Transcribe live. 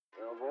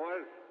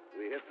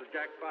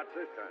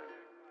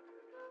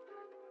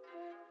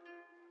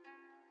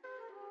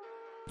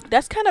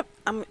That's kind of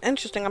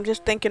interesting. I'm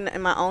just thinking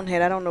in my own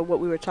head. I don't know what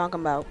we were talking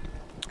about,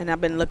 and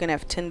I've been looking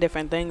at 10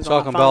 different things.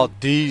 Talking on my phone.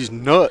 about these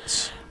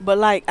nuts. But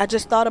like, I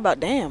just thought about,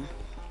 damn,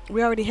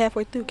 we already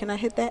halfway through. Can I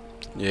hit that?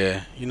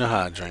 Yeah, you know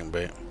how I drink,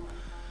 babe.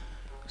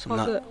 So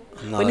Good.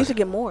 We need to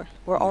get more.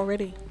 We're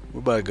already. We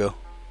about to go.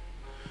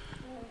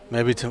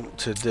 Maybe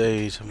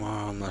today,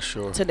 tomorrow. I'm not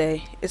sure.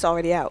 Today, it's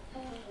already out.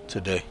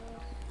 Today.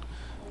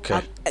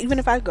 Okay. Even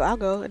if I go, I'll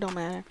go. It don't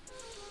matter.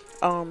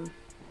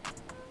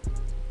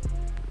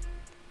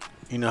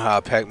 You know how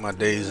I pack my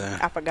days in.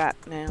 I forgot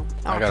now.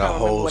 I got a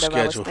whole whatever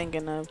schedule. I was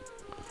thinking of.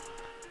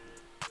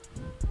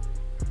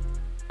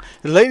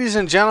 Ladies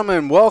and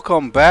gentlemen,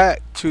 welcome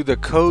back to the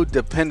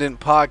Codependent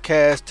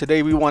Podcast.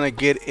 Today we want to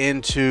get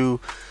into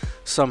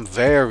some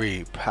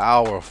very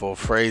powerful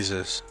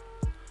phrases.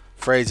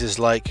 Phrases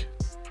like,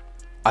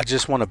 I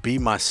just want to be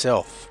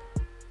myself.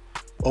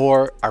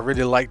 Or, I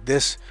really like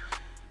this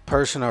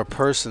person or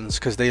persons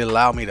because they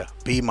allow me to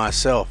be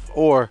myself.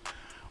 Or,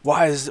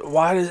 why does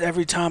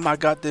every time I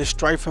got this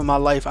strife in my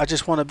life, I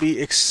just want to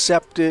be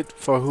accepted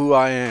for who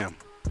I am.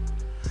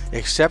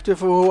 Accepted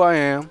for who I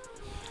am.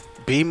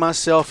 Be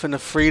myself in the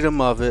freedom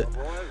of it.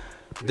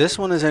 This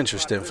one is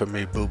interesting for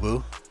me,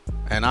 boo-boo.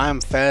 And I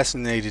am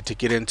fascinated to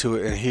get into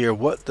it and hear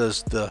what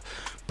does the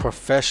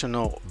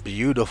professional,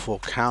 beautiful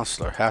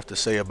counselor have to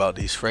say about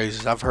these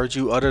phrases. I've heard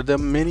you utter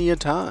them many a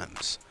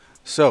times.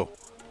 So,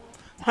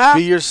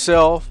 be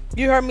yourself.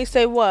 You heard me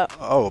say what?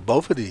 Oh,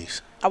 both of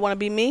these. I want to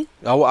be me.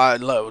 I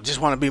just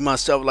want to be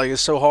myself. Like,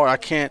 it's so hard. I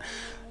can't,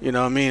 you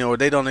know what I mean? Or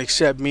they don't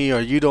accept me, or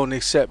you don't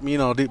accept me. You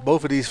know,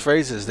 both of these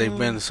phrases, they've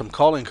been some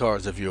calling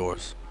cards of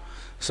yours.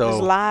 So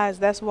it's lies.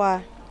 That's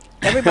why.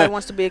 Everybody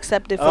wants to be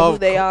accepted for who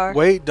they are.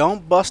 Wait,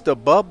 don't bust a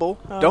bubble.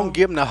 Don't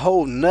give them the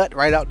whole nut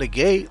right out the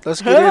gate.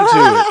 Let's get into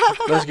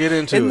it. Let's get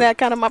into Isn't that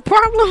kind of my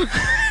problem?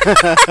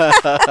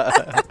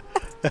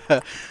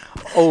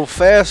 Oh,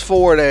 fast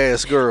forward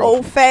ass girl.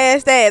 Oh,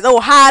 fast ass. Oh,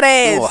 hot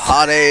ass. Oh,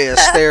 hot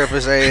ass,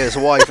 therapist ass,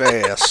 wife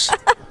ass.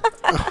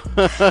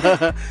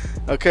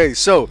 Okay,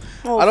 so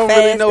I don't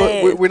really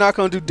know. We're not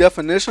going to do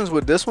definitions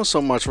with this one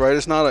so much, right?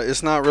 It's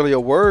not really a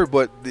word,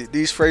 but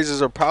these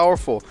phrases are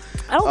powerful.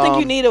 I don't think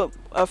you need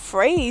a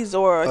phrase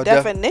or a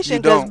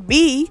definition, because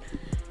be.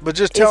 But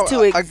just tell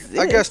me. I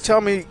guess tell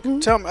me.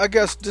 I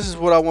guess this is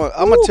what I want.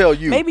 I'm gonna tell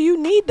you. Maybe you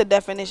need the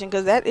definition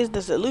because that is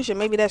the solution.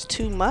 Maybe that's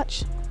too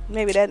much.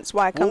 Maybe that's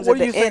why it comes at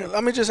the end. Think?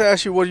 Let me just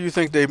ask you, what do you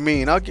think they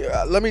mean?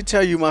 Let me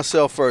tell you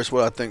myself first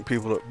what I think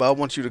people are, but I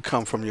want you to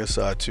come from your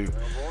side too.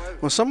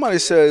 When somebody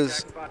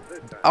says,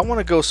 I want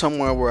to go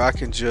somewhere where I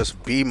can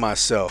just be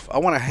myself. I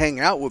want to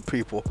hang out with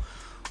people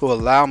who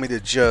allow me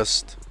to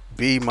just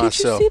be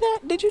myself. Did you see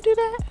that? Did you do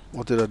that?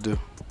 What did I do?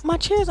 My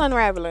chair's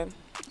unraveling.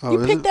 Oh,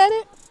 you picked at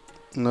it?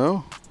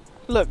 No.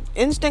 Look,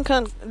 this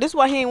is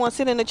why he ain't want to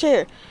sit in the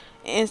chair.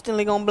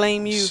 Instantly gonna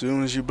blame you. As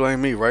soon as you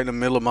blame me, right in the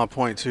middle of my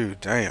point too.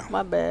 Damn.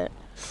 My bad.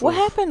 What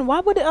happened?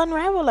 Why would it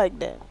unravel like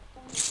that?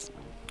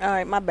 All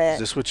right, my bad. Is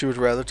this what you would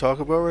rather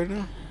talk about right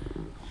now?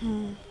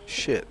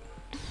 Shit.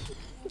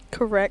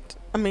 Correct.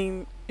 I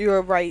mean,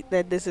 you're right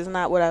that this is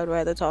not what I would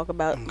rather talk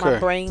about. Okay. My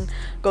brain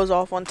goes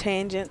off on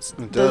tangents. It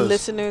the does.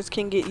 listeners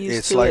can get used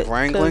It's to like it.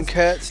 wrangling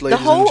cats, ladies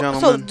and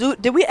gentlemen. So,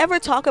 did we ever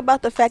talk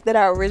about the fact that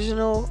our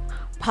original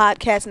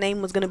podcast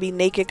name was going to be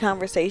Naked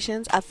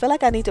Conversations? I feel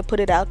like I need to put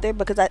it out there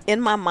because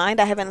in my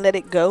mind I haven't let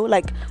it go,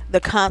 like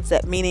the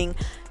concept, meaning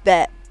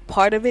that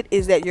part of it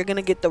is that you're going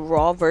to get the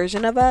raw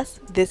version of us.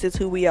 This is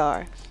who we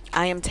are.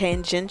 I am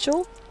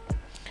tangential,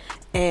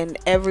 and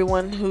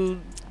everyone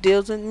who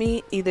deals with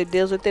me either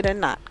deals with it or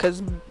not,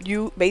 because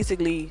you and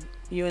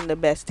the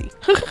bestie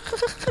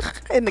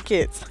and the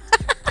kids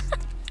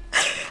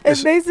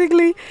and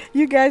basically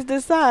you guys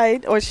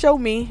decide or show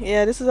me,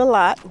 yeah, this is a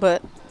lot,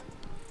 but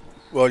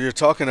well, you're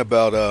talking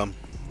about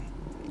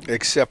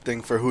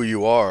accepting for who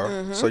you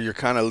are, so you're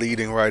kind of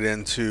leading right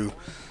into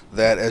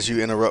that as you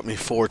interrupt me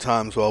 4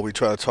 times while we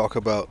try to talk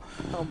about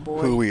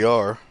who we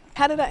are.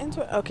 How did I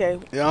enter? Okay.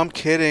 Yeah, I'm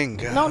kidding.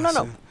 God.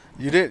 No.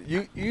 You did.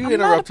 You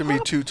interrupted me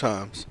 2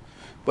 times,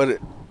 but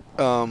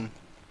don't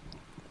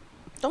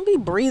be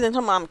breathing.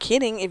 Talking about I'm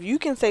kidding. If you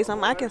can say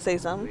something, I can say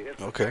something.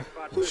 Okay.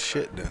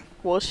 Shit then.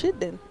 Well, shit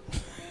then.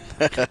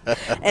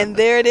 And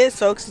there it is,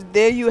 folks.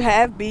 There you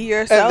have Be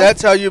Yourself. And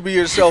that's how you be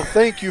yourself.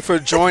 Thank you for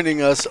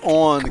joining us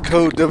on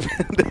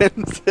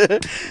Codependent.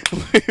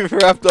 We've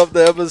wrapped up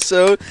the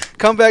episode.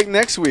 Come back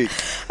next week.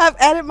 I've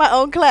added my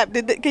own clap.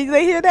 Can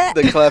they hear that?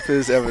 The clap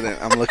is evident.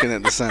 I'm looking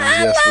at the sounds.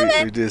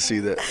 Yes, we did see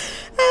that.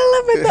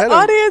 I love it. The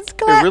audience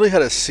clap. It really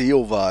had a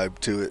seal vibe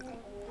to it.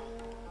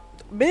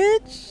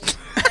 Bitch.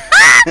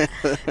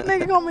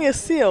 Nigga call me a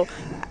seal.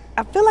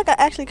 I feel like I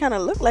actually kind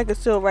of look like a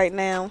seal right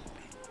now.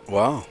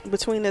 Wow.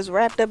 Between this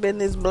wrapped up in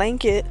this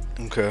blanket.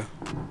 Okay.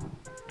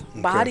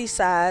 Body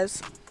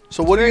size.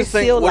 So what do you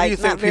think? What do you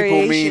think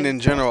people mean in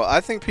general? I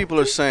think people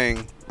are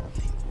saying,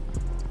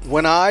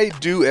 when I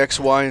do X,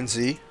 Y, and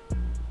Z,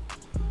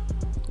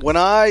 when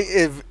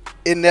I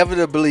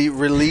inevitably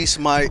release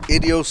my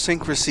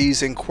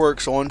idiosyncrasies and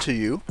quirks onto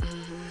you,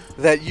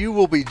 that you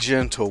will be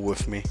gentle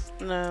with me.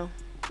 No.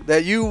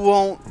 That you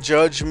won't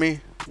judge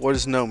me. What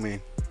does no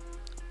mean?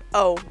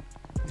 Oh.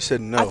 You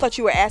said no. I thought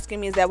you were asking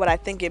me, is that what I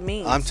think it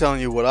means? I'm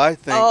telling you what I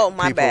think. Oh,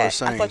 my people bad. Are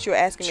saying. I thought you were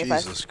asking me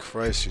Jesus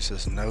Christ, she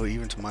says no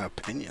even to my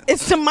opinion.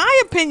 It's to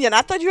my opinion.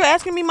 I thought you were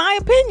asking me my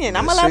opinion.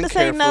 I'm allowed to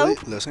say no.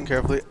 Listen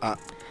carefully.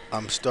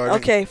 I'm starting.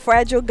 Okay,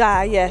 fragile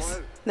guy,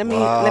 yes. Let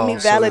me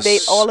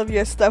validate all of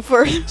your stuff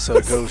first. So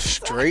it goes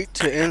straight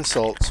to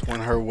insults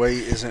when her way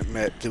isn't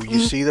met. Do you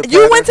see the pattern?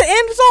 You went to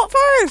insult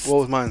first. What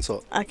was my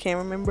insult? I can't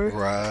remember.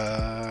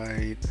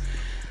 Right.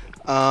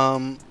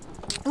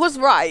 What's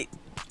right?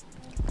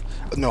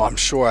 No, I'm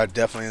sure I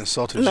definitely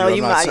insulted you. No,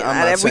 you might.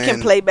 We can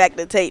play back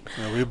the tape.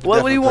 No,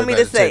 what do you want me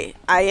to say?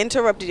 I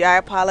interrupted you. I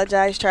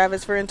apologize,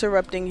 Travis, for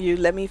interrupting you.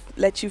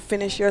 Let you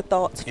finish your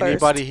thoughts first.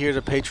 Anybody hear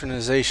the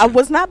patronization? I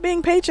was not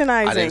being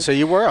patronizing. I didn't say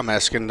you were. I'm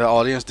asking the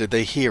audience, did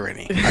they hear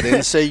any? I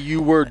didn't say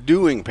you were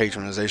doing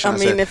patronization. I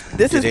mean, if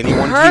this is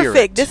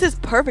perfect. This is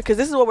perfect because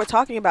this is what we're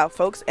talking about,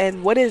 folks.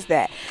 And what is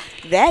that?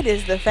 That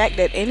is the fact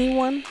that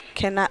anyone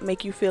cannot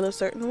make you feel a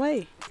certain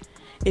way.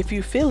 If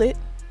you feel it,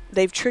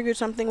 they've triggered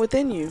something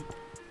within you.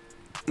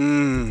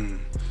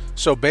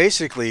 So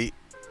basically,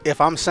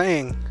 if I'm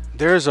saying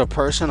there's a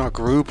person or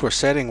group or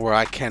setting where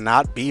I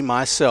cannot be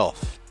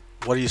myself,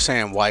 what are you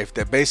saying, wife?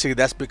 That basically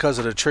that's because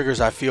of the triggers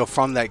I feel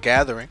from that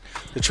gathering,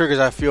 the triggers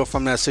I feel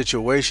from that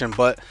situation,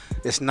 but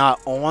it's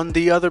not on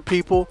the other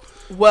people?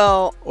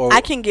 Well,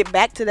 I can get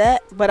back to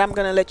that, but I'm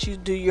going to let you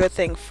do your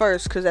thing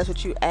first because that's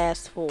what you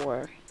asked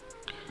for.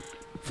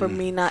 For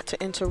me not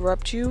to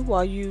interrupt you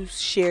while you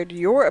shared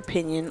your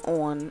opinion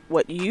on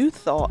what you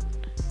thought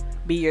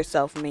be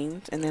yourself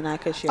means, and then I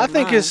could share mine.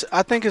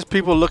 I think it's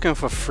people looking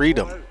for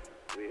freedom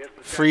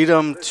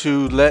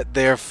to let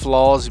their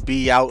flaws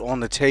be out on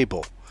the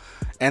table.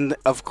 And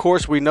of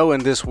course we know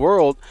in this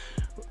world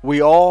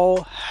we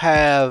all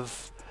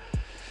have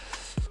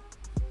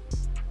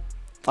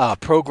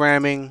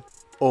programming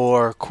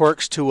or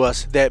quirks to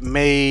us that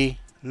may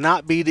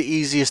not be the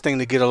easiest thing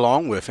to get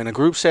along with in a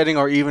group setting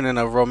or even in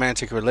a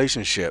romantic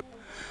relationship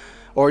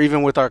or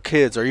even with our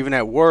kids or even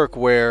at work,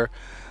 where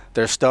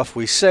there's stuff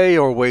we say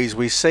or ways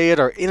we say it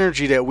or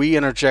energy that we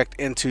interject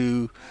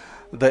into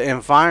the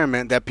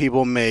environment that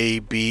people may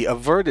be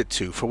averted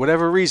to for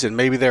whatever reason.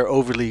 Maybe they're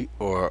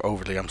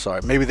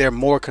maybe they're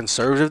more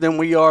conservative than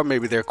we are.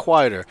 Maybe they're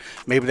quieter.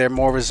 Maybe they're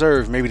more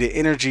reserved. Maybe the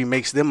energy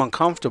makes them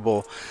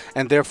uncomfortable,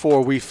 and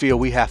therefore we feel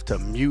we have to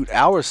mute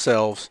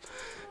ourselves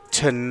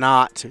to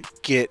not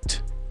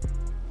get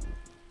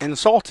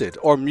insulted,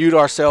 or mute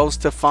ourselves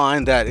to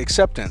find that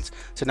acceptance,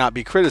 to not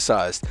be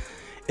criticized.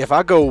 If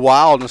I go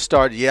wild and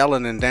start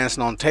yelling and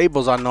dancing on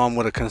tables, I know I'm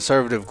with a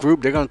conservative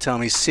group. They're going to tell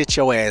me, sit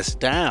your ass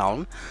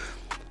down.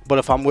 But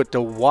if I'm with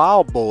the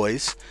wild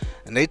boys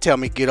and they tell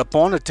me, get up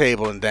on the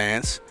table and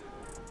dance,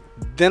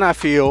 then I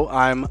feel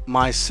I'm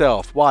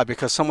myself. Why?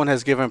 Because someone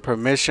has given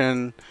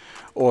permission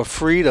or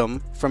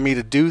freedom for me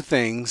to do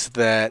things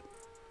that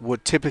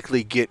would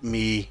typically get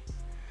me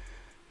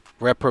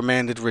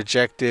reprimanded,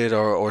 rejected,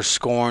 or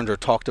scorned, or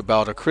talked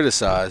about, or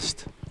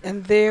criticized.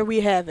 And there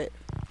we have it.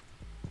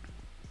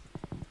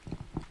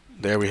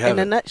 There we have it. In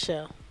a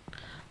nutshell,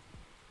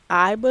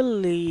 I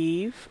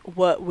believe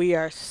what we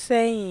are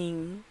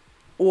saying,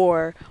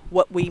 or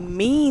what we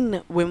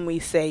mean when we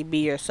say be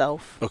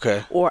yourself,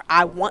 okay, or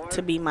I want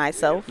to be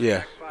myself,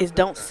 yeah, is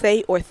don't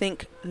say or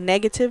think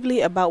negatively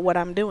about what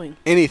I'm doing.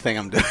 Anything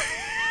I'm doing.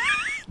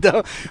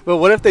 But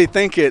what if they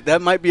think it?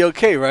 That might be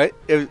okay, right?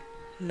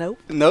 Nope.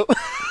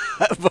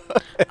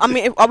 I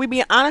mean, are we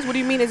being honest? What do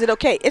you mean? Is it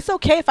okay? It's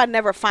okay if I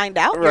never find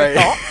out your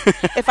thought.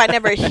 If I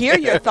never hear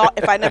your thought.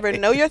 If I never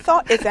know your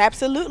thought, it's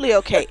absolutely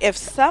okay. If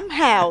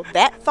somehow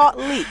that thought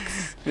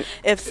leaks,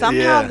 if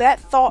somehow that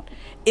thought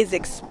is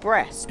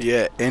expressed,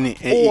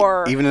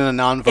 or even in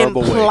a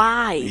nonverbal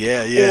implied,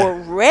 way, or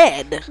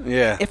read,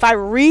 if I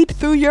read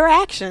through your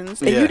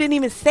actions and you didn't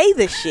even say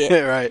this shit,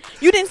 right?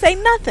 You didn't say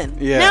nothing.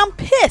 Now I'm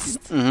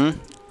pissed.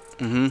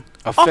 Offended.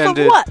 Off of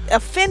what?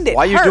 Offended.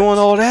 Why you doing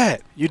all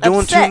that? You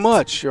doing upset. Too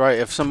much, right?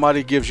 If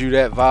somebody gives you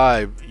that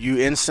vibe, you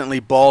instantly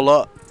ball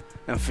up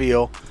and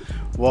feel,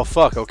 well,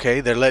 fuck,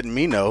 okay, they're letting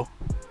me know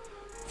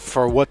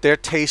for what their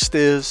taste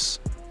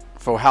is,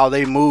 for how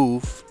they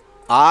move.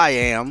 I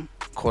am,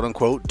 quote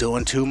unquote,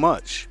 doing too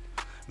much.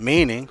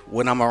 Meaning,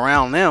 when I'm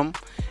around them,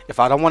 if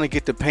I don't want to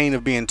get the pain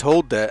of being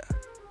told that,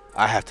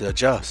 I have to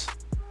adjust.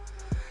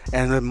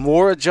 And the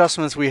more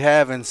adjustments we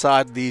have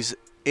inside these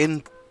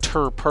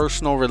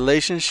interpersonal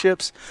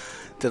relationships,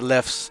 the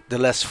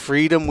less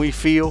freedom we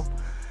feel,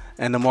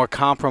 and the more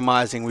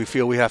compromising we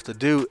feel we have to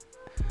do.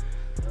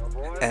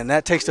 And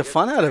that takes the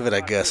fun out of it,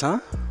 I guess, huh?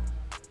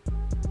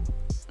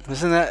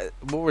 Isn't that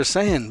what we're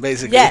saying,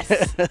 basically?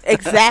 Yes,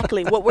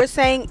 exactly. What we're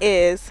saying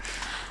is,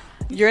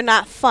 you're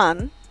not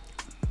fun.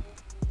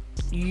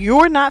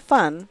 You're not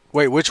fun.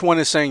 Wait, which one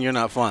is saying you're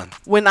not fun?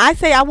 When I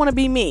say I want to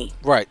be me.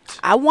 Right.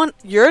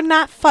 You're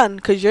not fun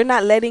because you're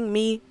not letting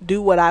me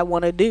do what I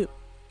want to do.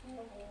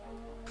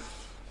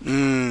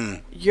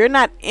 You're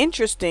not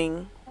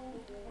interesting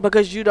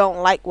because you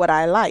don't like what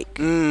I like.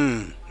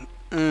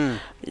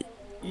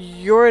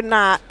 you're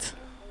not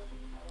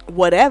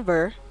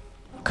whatever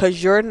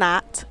because you're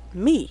not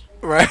me.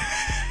 Right.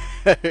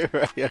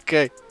 Right.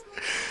 Okay.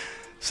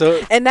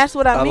 So, And that's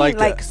what I mean. like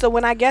Like, that. so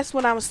when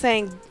I'm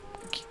saying,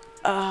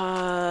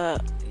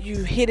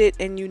 you hit it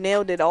and you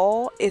nailed it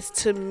all, it's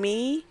to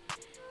me.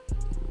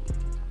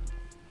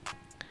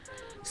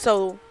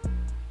 So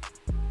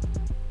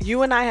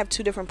you and I have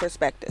two different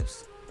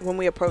perspectives when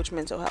we approach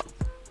mental health.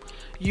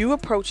 You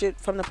approach it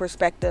from the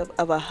perspective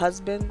of a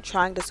husband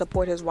trying to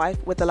support his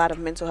wife with a lot of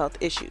mental health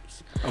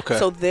issues. okay.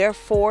 So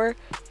therefore,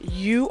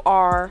 you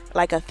are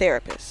like a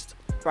therapist,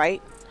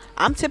 right?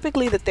 I'm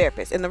typically the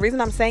therapist. And the reason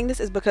I'm saying this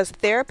is because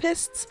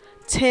therapists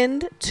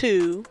tend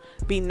to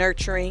be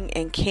nurturing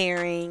and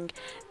caring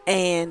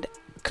and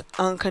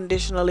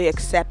unconditionally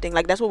accepting.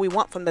 Like, that's what we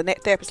want from the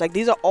therapist. Like,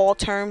 these are all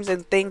terms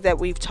and things that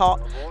we're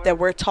taught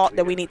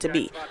that we need to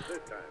be.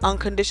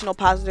 Unconditional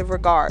positive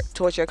regard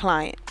towards your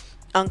client.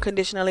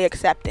 Unconditionally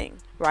accepting,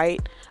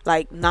 right?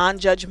 Like,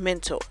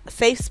 non-judgmental,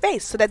 safe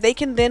space so that they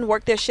can then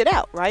work their shit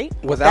out, right?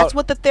 That's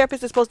what the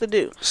therapist is supposed to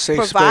do.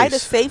 Provide a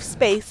safe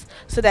space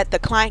so that the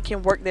client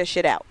can work their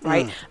shit out,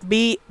 right?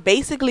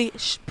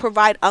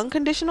 Provide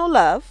unconditional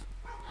love,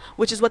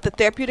 which is what the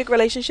therapeutic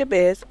relationship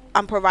is.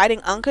 I'm providing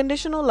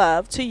unconditional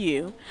love to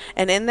you,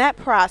 and in that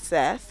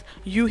process,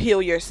 you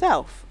heal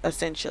yourself,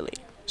 essentially.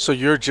 So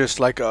you're just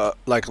like a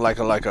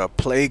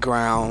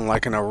playground,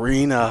 like an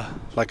arena,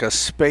 like a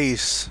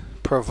space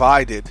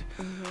provided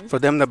for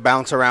them to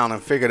bounce around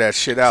and figure that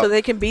shit out. So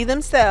they can be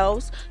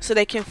themselves, so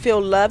they can feel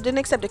loved and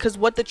accepted. Because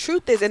what the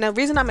truth is, and the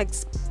reason I'm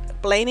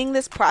explaining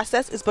this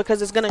process is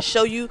because it's going to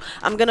show you,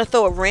 I'm going to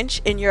throw a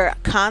wrench in your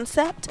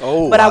concept,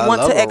 but I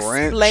want to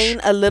explain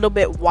a little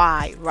bit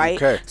why,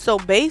 right? Okay. So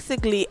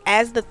basically,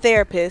 as the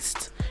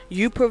therapist,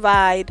 you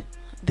provide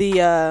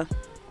the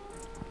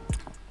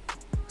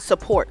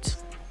support,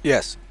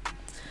 Yes.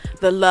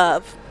 the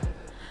love,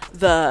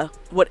 the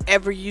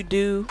whatever you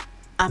do,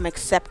 I'm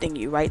accepting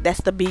you, right?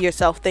 That's the be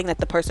yourself thing that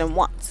the person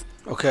wants.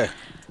 Okay.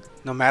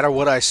 No matter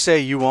what I say,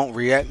 you won't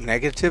react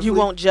negatively? You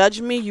won't judge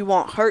me. You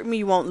won't hurt me.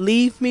 You won't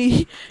leave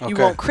me. Okay. You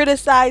won't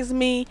criticize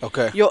me.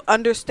 Okay. You'll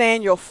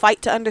understand. You'll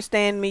fight to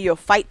understand me. You'll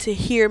fight to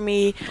hear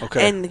me.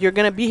 Okay. And you're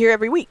going to be here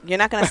every week. You're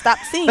not going to stop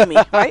seeing me,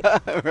 right?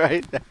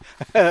 Right.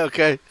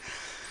 Okay.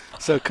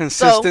 So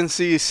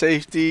consistency,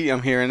 safety,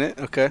 I'm hearing it.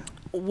 Okay.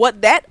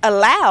 What that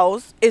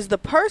allows is the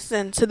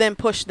person to then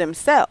push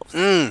themselves.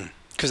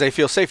 Because they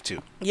feel safe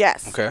to.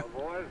 Yes. Okay.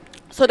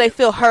 So they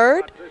feel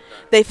heard.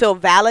 They feel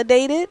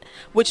validated,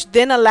 which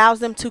then allows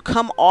them to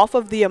come off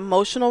of the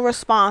emotional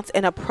response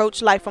and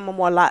approach life from a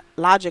more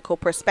logical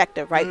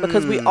perspective, right?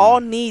 Because we all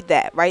need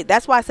that, right?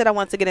 That's why I said I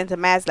want to get into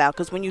Maslow,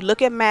 because when you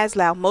look at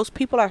Maslow, most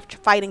people are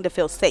fighting to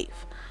feel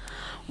safe.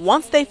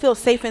 Once they feel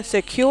safe and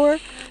secure,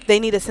 they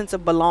need a sense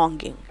of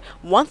belonging.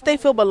 Once they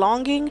feel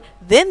belonging,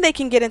 then they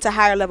can get into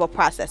higher level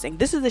processing.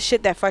 This is the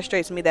shit that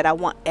frustrates me that I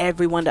want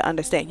everyone to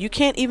understand. You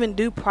can't even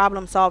do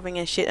problem solving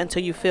and shit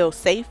until you feel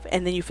safe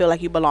and then you feel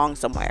like you belong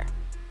somewhere.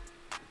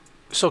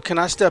 So can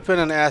I step in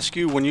and ask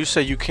you, when you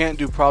say you can't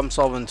do problem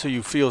solving until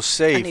you feel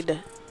safe, I need to.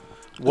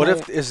 what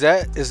if is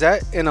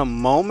that in a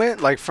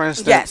moment? Like, for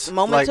instance, Yes,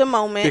 moment to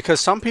moment. Because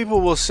some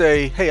people will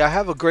say, "Hey, I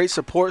have a great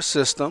support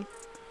system.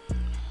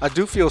 I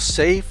do feel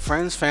safe,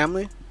 friends,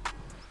 family."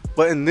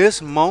 But in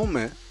this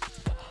moment,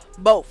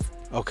 Both.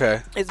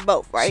 okay, It's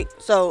both, right?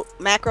 So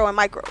macro and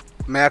micro.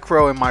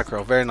 macro and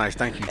micro. Very nice,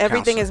 thank you.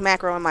 Everything counselor. is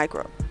macro and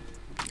micro.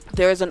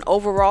 There is an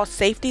overall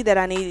safety that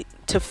I need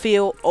to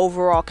feel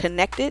overall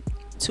connected,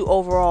 to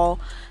overall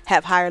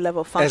have higher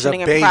level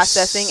functioning and base.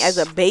 processing as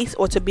a base,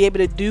 or to be able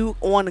to do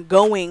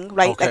ongoing,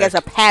 right? Okay. Like as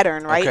a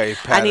pattern, right? Okay,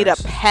 I need a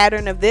patterns.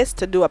 pattern of this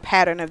to do a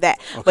pattern of that.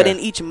 But Okay. in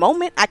each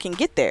moment, I can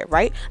get there,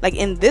 right? Like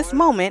in this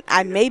moment,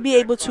 I may be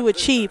able to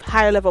achieve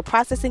higher level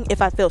processing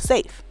if I feel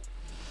safe.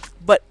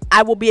 But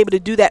I will be able to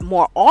do that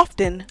more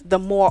often the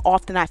more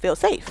often I feel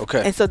safe.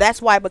 Okay. And so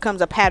that's why it becomes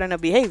a pattern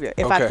of behavior.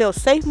 If I Okay. feel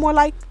safe more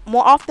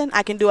often,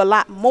 I can do a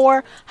lot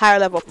more higher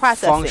level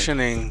processing.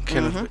 Functioning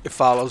it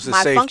follows the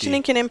My safety.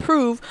 functioning can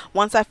improve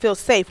once I feel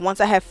safe, once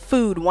I have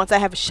food, once I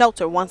have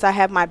shelter, once I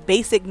have my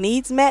basic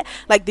needs met.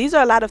 Like, these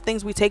are a lot of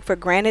things we take for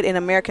granted in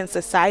American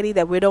society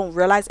that we don't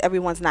realize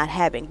everyone's not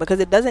having, because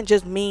it doesn't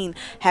just mean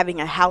having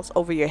a house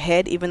over your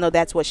head, even though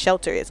that's what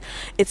shelter is.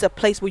 It's a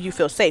place where you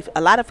feel safe. A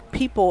lot of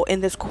people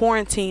in this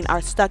quarantine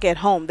are stuck at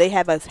home. They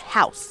have a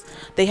house.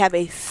 They have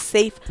a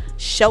safe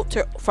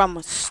shelter from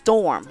a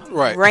storm,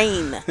 Right.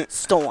 rain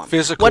storm.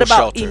 Physical What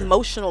about shelter.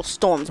 emotional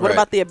storms? What Right.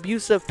 about the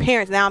abusive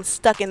parents? Now I'm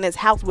stuck in this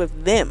house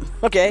with them.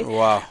 Okay.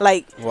 Wow.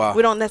 Like, Wow.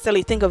 we don't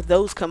necessarily think of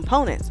those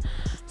components.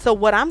 So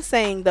what I'm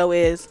saying though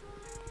is,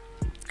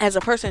 as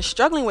a person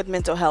struggling with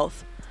mental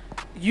health,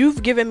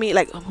 you've given me,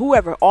 like,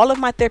 whoever, all of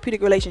my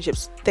therapeutic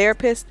relationships,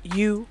 therapist,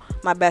 you,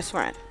 my best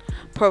friend,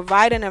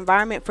 provide an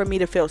environment for me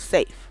to feel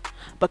safe.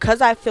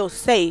 Because I feel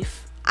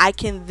safe, I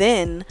can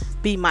then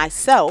be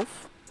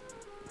myself,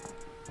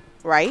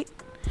 right?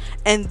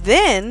 And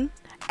then,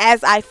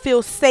 as I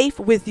feel safe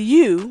with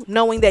you,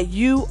 knowing that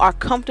you are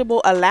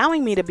comfortable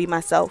allowing me to be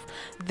myself,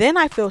 then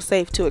I feel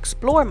safe to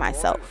explore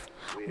myself.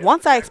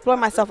 Once I explore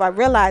myself, I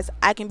realize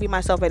I can be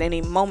myself at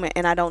any moment,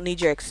 and I don't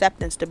need your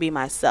acceptance to be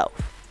myself.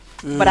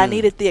 But I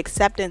needed the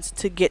acceptance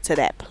to get to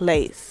that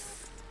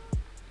place.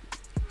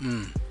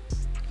 Okay.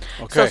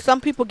 So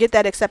some people get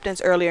that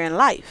acceptance earlier in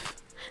life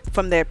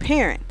from their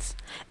parents.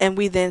 And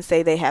we then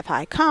say they have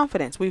high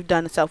confidence. We've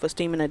done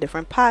self-esteem in a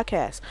different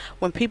podcast.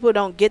 When people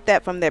don't get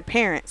that from their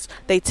parents,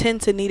 they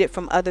tend to need it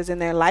from others in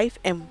their life.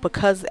 And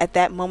because at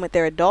that moment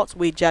they're adults,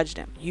 we judge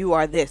them. You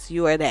are this,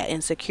 you are that,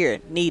 insecure,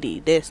 needy,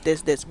 this.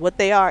 What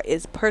they are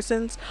is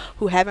persons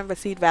who haven't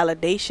received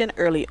validation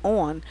early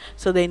on,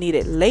 so they need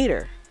it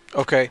later.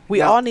 Okay.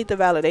 We all need the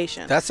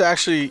validation. That's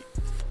actually,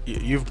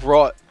 you've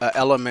brought an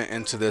element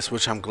into this,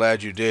 which I'm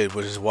glad you did,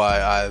 which is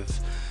why I've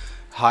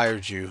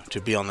hired you to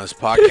be on this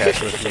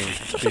podcast with me,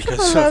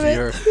 because of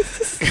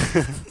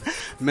your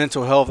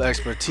mental health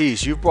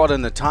expertise. You brought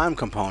in the time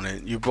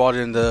component, you brought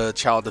in the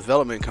child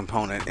development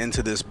component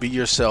into this be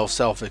yourself,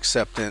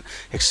 self-acceptant,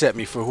 accept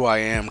me for who I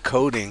am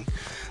coding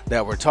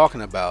that we're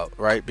talking about,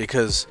 right?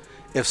 Because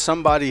if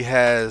somebody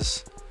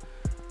has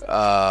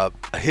a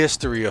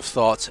history of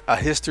thoughts, a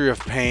history of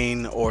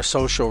pain or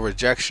social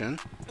rejection,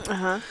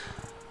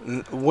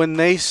 when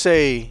they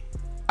say,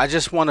 I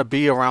just want to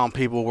be around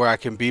people where I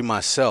can be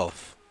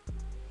myself,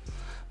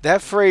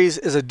 that phrase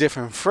is a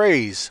different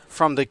phrase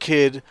from the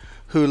kid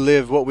who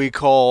lived what we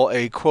call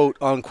a quote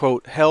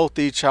unquote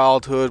healthy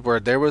childhood, where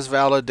there was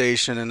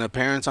validation and the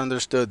parents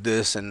understood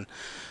this and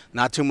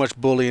not too much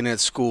bullying at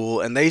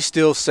school, and they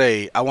still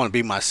say, I want to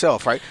be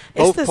myself, right?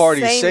 It's Both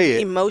parties say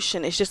it.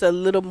 Emotion. It's just a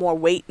little more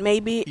weight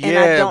maybe, and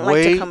I don't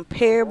like to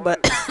compare,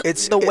 but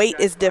the weight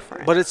is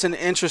different. But it's an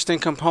interesting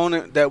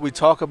component that we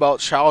talk about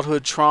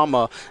childhood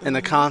trauma and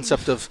the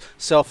concept of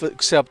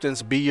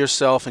self-acceptance, be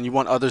yourself, and you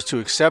want others to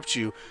accept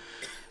you.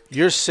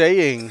 You're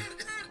saying,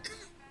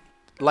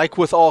 like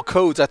with all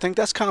codes, I think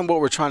that's kind of what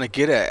we're trying to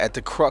get at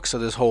the crux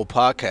of this whole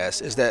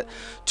podcast, is that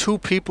two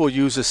people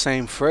use the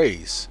same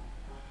phrase.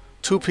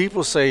 Two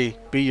people say,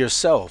 be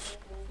yourself.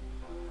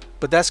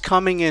 But that's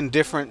coming in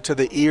different to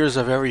the ears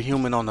of every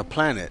human on the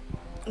planet.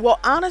 Well,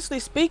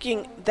 honestly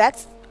speaking,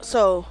 that's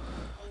so,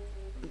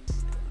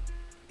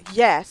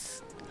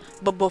 yes.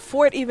 But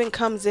before it even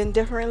comes in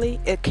differently,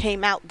 it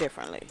came out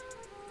differently.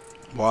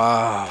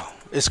 Wow.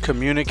 It's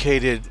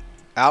communicated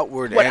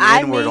outward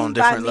and inward on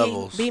different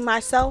levels. Be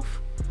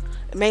myself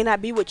may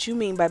not be what you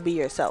mean by be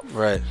yourself.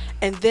 Right.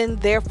 And then,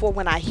 therefore,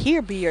 when I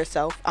hear be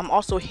yourself, I'm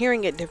also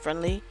hearing it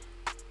differently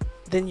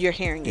than you're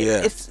hearing it.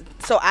 Yeah.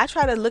 So I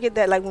try to look at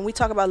that, like when we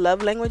talk about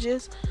love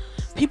languages,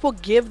 people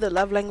give the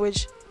love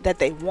language that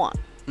they want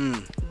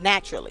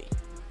naturally.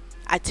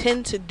 I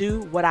tend to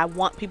do what I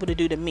want people to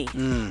do to me.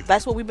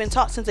 That's what we've been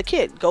taught since a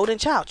kid. Golden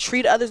child.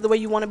 Treat others the way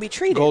you want to be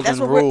treated. Golden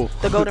rule.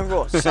 The golden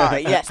rule.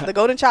 Sorry. Yes. The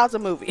Golden Child's a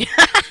movie.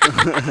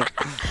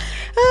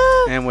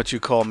 And what you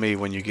call me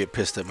when you get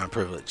pissed at my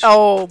privilege.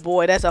 Oh,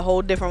 boy. That's a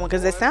whole different one,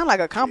 because it sounds like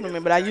a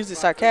compliment, but I use it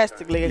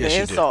sarcastically as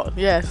an insult.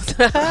 Yes.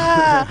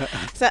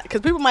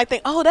 Because people might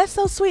think, oh, that's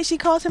so sweet. She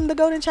calls him the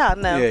Golden Child.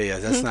 No. Yeah.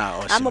 That's not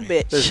what I'm a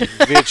bitch. There's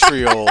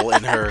vitriol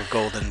in her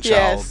Golden Child.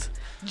 Yes.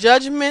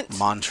 Judgment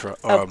mantra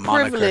or of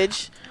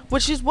privilege,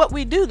 which is what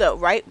we do though,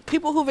 right?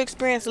 People who've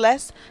experienced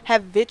less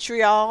have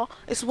vitriol.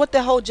 It's what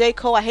the whole J.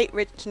 Cole, I hate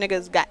rich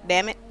niggas, god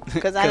damn it,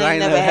 because I ain't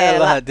never had a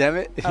lot. Damn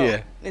it. Oh,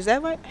 yeah. Is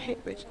that right? I hate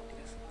rich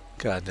niggas.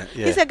 God damn.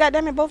 Yeah. He said god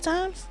damn it both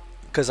times?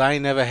 Because I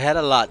ain't never had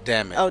a lot,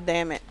 damn it. Oh,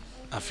 damn it.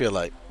 I feel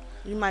like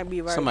you might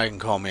be right. Somebody can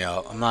call me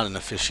out. I'm not an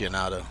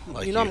aficionado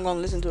like you. I'm going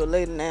to listen to it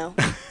later now.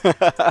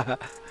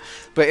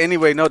 But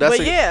anyway, no, that's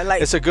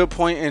it's a good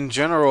point in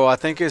general. I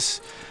think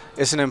it's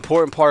an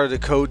important part of the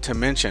code to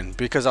mention,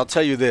 because I'll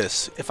tell you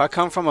this. If I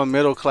come from a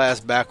middle class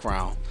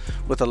background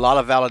with a lot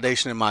of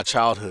validation in my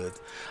childhood,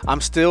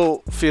 I'm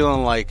still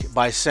feeling like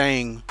by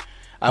saying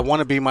I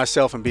want to be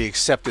myself and be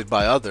accepted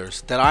by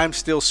others, that I'm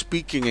still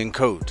speaking in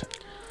code,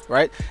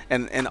 right?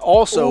 And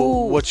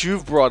also what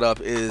you've brought up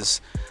is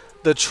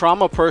the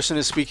trauma person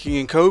is speaking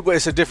in code, but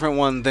it's a different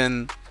one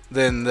than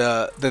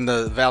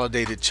the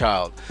validated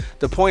child.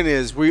 The point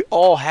is we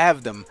all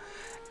have them.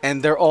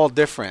 And they're all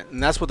different.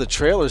 And that's what the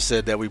trailer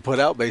said that we put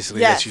out,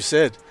 basically, that you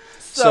said.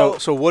 So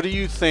what do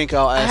you think?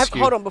 I'll ask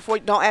you. Hold on,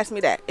 don't ask me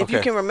that. If you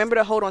can remember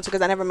to hold on to,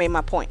 because I never made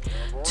my point.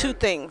 Two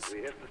things.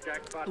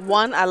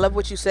 One, I love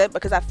what you said,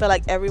 because I feel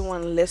like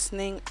everyone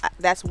listening,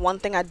 that's one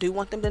thing I do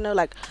want them to know.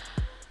 Like,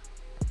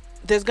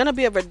 there's going to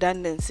be a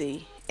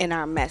redundancy in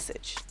our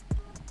message.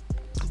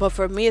 But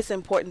for me, it's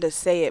important to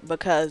say it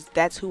because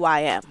that's who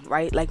I am,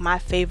 right? Like, my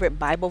favorite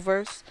Bible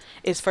verse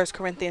is 1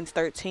 Corinthians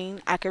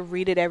 13. I could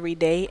read it every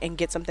day and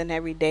get something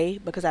every day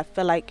because I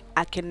feel like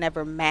I can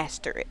never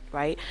master it,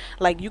 right?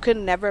 Like, you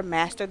can never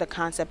master the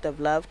concept of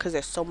love because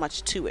there's so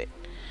much to it.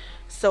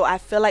 So I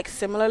feel like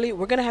similarly,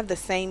 we're going to have the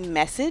same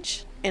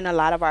message in a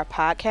lot of our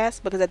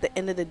podcasts, because at the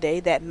end of the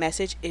day, that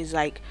message is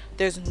like,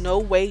 there's no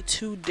way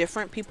two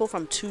different people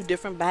from two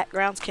different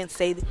backgrounds can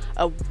say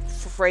a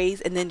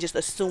phrase and then just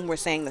assume we're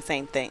saying the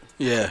same thing.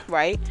 Yeah.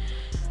 Right?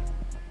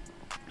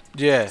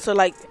 Yeah. So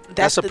like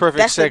That's a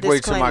perfect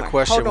segue to my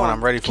question when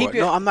I'm ready for it.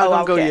 No, I'm not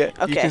going to go yet.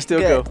 Okay, you can still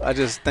good. go. I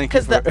just think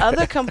because the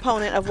other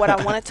component of what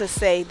I wanted to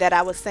say that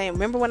I was saying,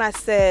 remember when I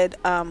said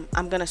I'm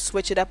going to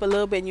switch it up a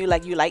little bit and you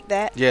like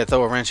that? Yeah,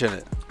 throw a wrench in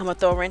it. I'm going to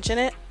throw a wrench in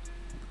it.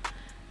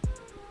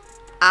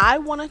 I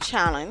want to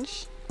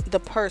challenge the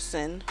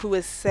person who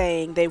is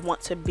saying they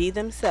want to be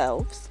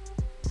themselves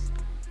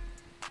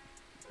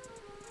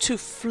to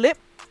flip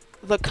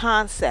the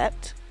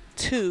concept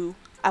to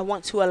I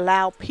want to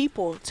allow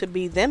people to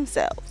be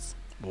themselves.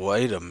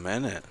 Wait a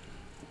minute.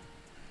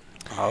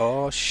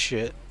 Oh,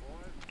 shit.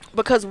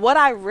 Because what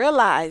I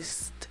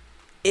realized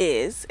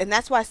is, and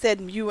that's why I said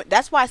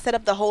that's why I set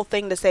up the whole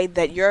thing to say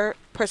that your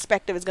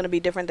perspective is going to be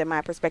different than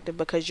my perspective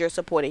because you're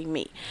supporting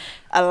me.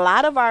 A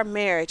lot of our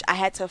marriage, I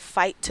had to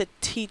fight to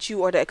teach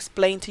you or to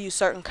explain to you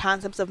certain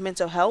concepts of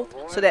mental health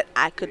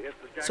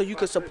so you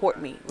could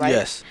support me, right?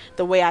 Yes.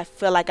 The way I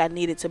feel like I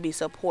needed to be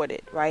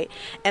supported, right?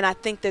 And I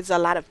think there's a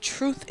lot of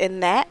truth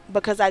in that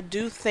because I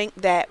do think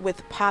that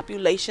with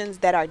populations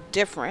that are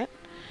different,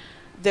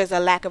 there's a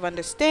lack of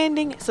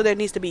understanding, so there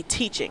needs to be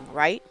teaching,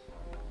 right?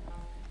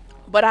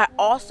 But I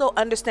also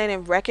understand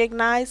and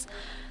recognize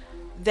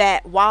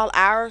that while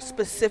our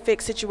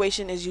specific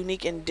situation is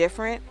unique and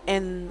different,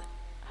 and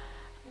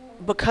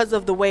because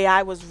of the way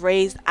I was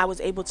raised, I was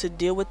able to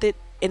deal with it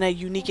in a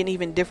unique and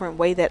even different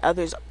way that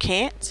others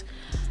can't.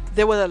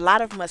 There were a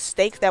lot of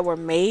mistakes that were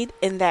made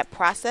in that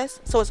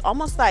process. So it's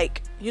almost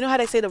like, you know how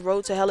they say the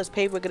road to hell is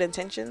paved with good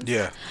intentions?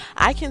 Yeah.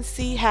 I can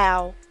see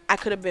how I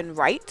could have been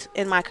right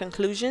in my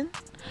conclusion.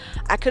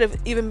 I could have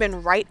even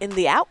been right in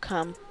the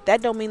outcome.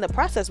 That don't mean the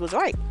process was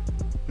right.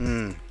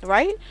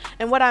 Right?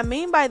 And what I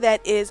mean by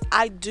that is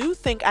I do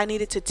think I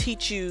needed to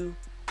teach you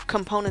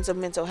components of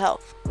mental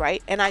health,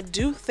 right? And I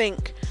do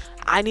think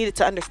I needed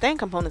to understand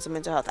components of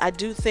mental health. I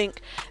do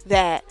think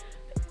that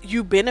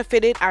you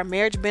benefited, our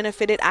marriage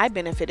benefited, I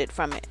benefited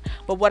from it.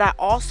 But what I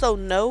also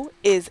know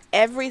is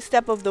every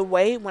step of the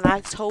way when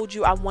I told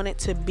you I wanted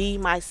to be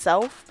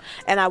myself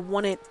and I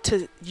wanted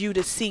you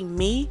to see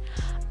me,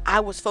 I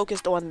was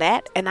focused on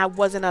that and I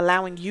wasn't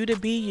allowing you to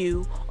be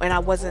you and I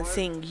wasn't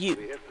seeing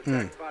you.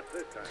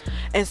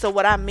 And so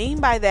what I mean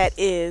by that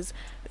is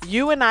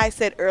you and I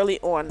said early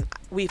on,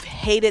 we've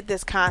hated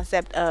this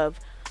concept of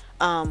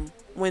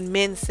when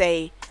men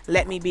say,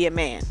 let me be a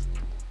man.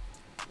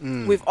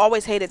 We've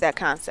always hated that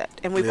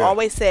concept. And we've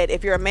always said,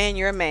 if you're a man,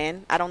 you're a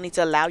man. I don't need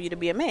to allow you to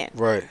be a man.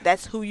 Right.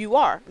 That's who you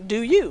are.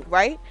 Do you,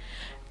 right?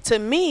 To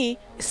me,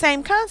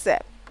 same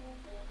concept.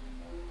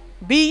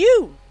 Be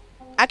you.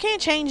 I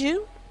can't change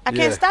you. I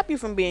can't stop you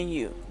from being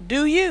you.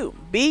 Do you.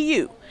 Be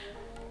you.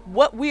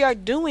 What we are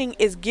doing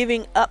is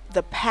giving up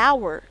the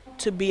power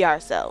to be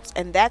ourselves,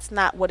 and that's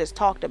not what is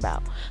talked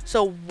about.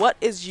 So what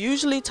is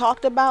usually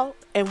talked about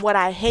and what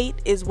I hate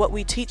is what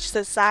we teach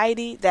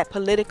society, that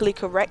politically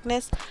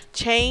correctness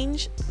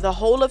change the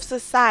whole of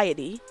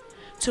society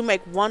to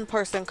make one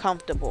person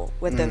comfortable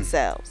with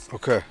themselves.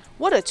 Okay.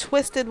 What a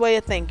twisted way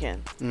of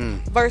thinking.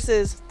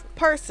 Versus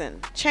person,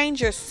 change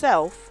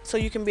yourself so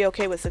you can be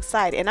okay with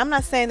society. And I'm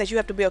not saying that you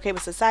have to be okay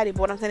with society, but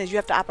what I'm saying is you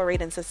have to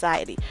operate in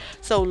society.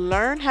 So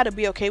learn how to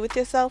be okay with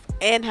yourself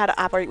and how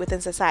to operate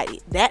within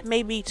society. That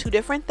may be two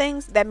different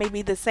things. That may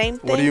be the same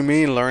thing. What do you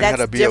mean learn how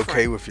to be different.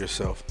 okay with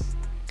yourself?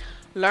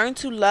 Learn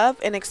to love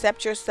and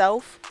accept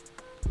yourself,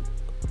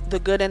 the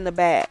good and the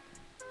bad,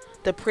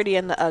 the pretty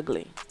and the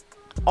ugly,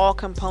 all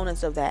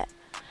components of that.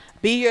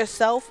 Be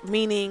yourself,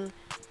 meaning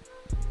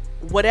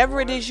whatever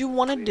it is you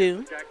want to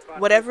do,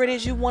 whatever it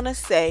is you want to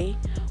say,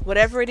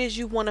 whatever it is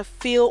you want to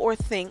feel or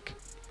think,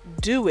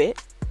 do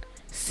it.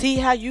 See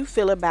how you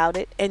feel about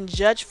it and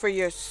judge for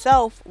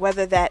yourself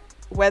whether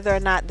or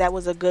not that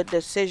was a good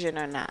decision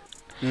or not.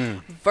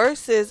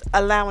 Versus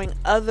allowing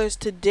others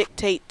to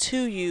dictate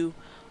to you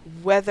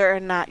whether or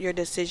not your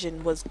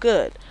decision was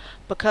good.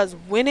 Because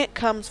when it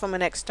comes from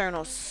an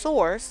external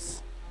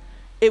source,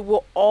 it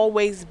will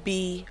always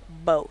be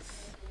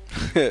both.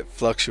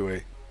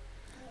 Fluctuate.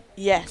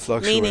 Yes,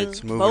 Fluctuates, meaning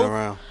moving both,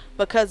 around.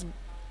 because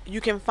you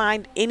can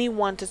find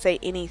anyone to say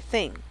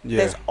anything.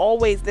 Yeah.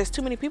 There's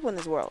too many people in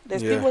this world.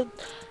 There's people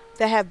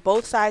that have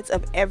both sides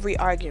of every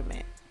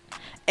argument.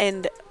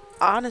 And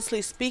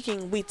honestly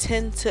speaking, we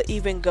tend to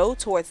even go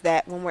towards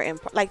that when we're in,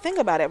 like, think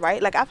about it,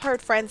 right? Like, I've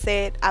heard friends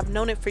say it, I've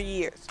known it for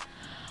years.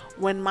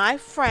 When my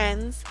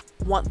friends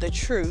want the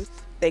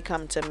truth, they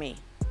come to me.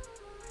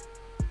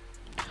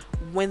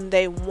 When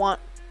they want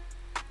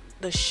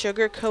the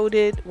sugar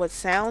coated what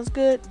sounds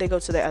good, they go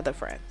to their other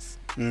friends.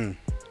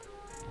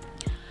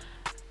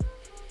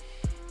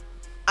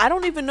 I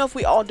don't even know if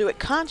we all do it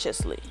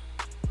consciously,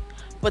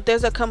 but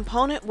there's a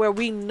component where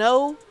we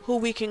know who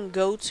we can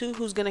go to,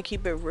 who's going to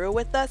keep it real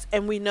with us,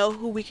 and we know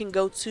who we can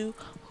go to,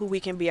 who we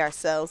can be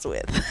ourselves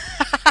with.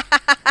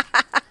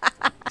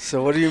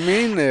 So what do you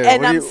mean there?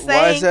 And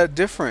Why is that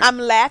different? I'm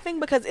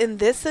laughing because in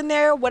this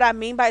scenario, what I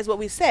mean by is what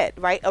we said,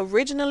 right?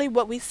 Originally,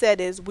 what we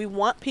said is we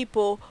want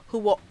people who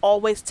will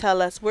always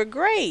tell us we're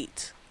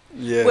great.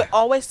 Yeah. We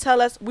always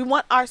tell us we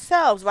want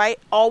ourselves, right?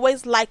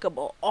 Always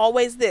likable,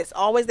 always this,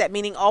 always that,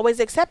 meaning always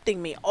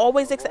accepting me,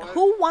 always accept.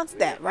 Who wants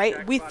that,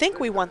 right? We think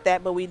we want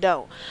that, but we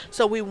don't.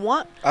 So we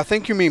want. I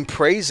think you mean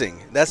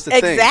praising. That's the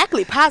thing.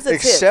 Exactly, positive.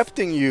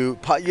 Accepting you,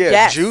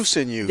 Yes.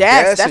 juicing you.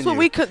 Yes, that's gassing what you.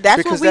 we could. That's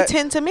Because what we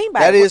tend to mean by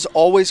that it. is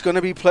always going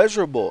to be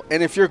pleasurable.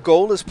 And if your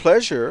goal is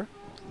pleasure,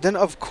 then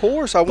of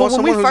course I But want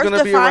when we someone who's first going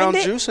to be around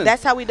defined it, juicing.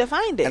 that's how we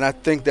defined it. And I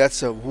think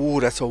that's a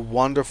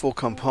wonderful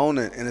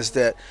component, and it's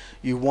that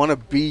you want to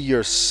be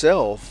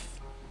yourself.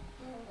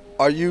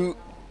 Are you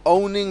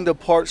owning the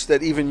parts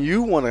that even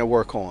you want to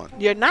work on?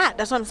 You're not.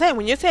 That's what I'm saying.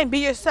 When you're saying be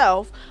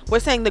yourself, we're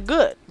saying the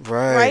good.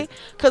 Right.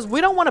 Because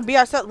we don't want to be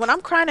ourselves. When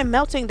I'm crying and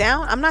melting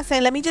down, I'm not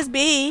saying let me just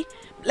be.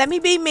 Let me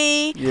be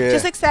me. Yeah.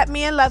 Just accept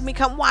me and love me.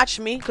 Come watch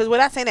me. Because we're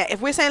not saying that.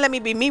 If we're saying let me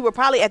be me, we're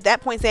probably at that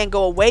point saying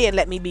go away and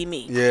let me be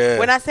me. Yeah.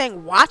 We're not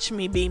saying watch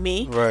me be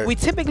me. Right. We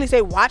typically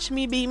say watch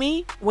me be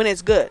me when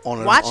it's good.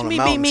 On Watch a me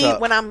be me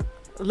mountaintop. when I'm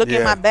looking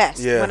Yeah. my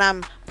best. Yeah. When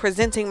I'm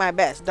presenting my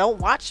best. Don't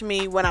watch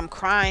me when I'm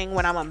crying,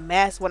 when I'm a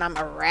mess, when I'm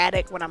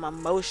erratic, when I'm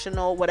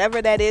emotional,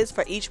 whatever that is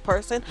for each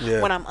person.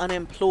 Yeah. When I'm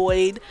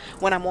unemployed,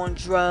 when I'm on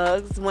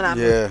drugs, when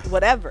I'm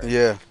whatever.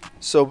 Yeah.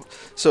 So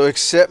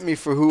accept me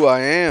for who I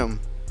am.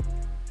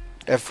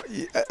 If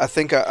I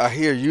think I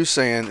hear you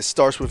saying it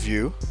starts with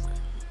you.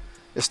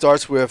 It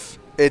starts with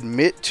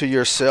admit to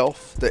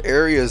yourself the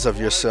areas of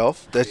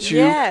yourself that you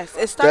Yes,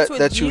 it starts with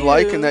that you you.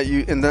 like and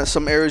that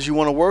some areas you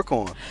want to work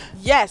on.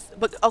 Yes,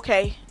 but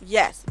okay,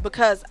 yes,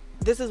 because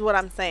this is what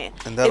I'm saying.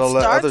 And that'll it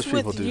let starts other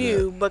people with do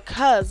you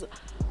because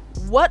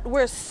what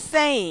we're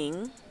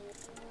saying,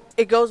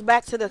 it goes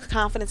back to the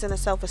confidence and the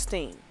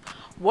self-esteem.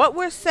 What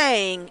we're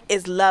saying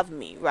is love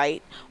me,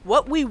 right?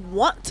 What we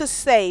want to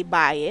say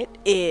by it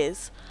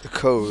is The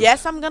code.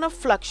 yes, I'm going to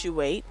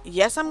fluctuate.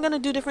 Yes, I'm going to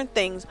do different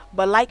things,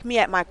 but like me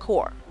at my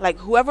core. Like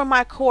whoever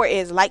my core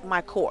is, like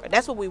my core.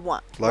 That's what we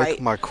want, Like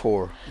right? my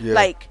core. Yeah.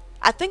 Like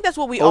I think that's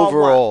what we all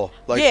overall, want.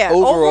 like yeah,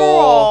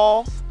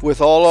 overall,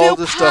 with all feel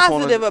the stuff on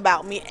positive the,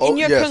 about me Oh, in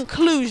your yes.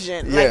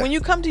 conclusion. Yeah. Like when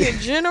you come to your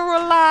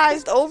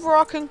generalized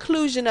overall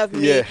conclusion of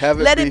me, Yeah, have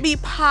it let be- it be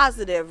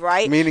positive,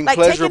 right? Meaning like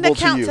take into pleasurable to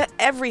account you. to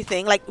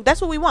everything. Like that's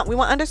what we want. We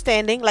want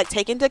understanding. Like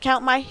take into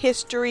account my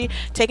history,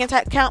 take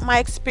into account my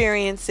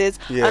experiences,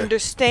 Yeah.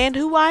 understand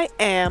who I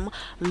am,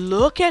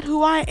 look at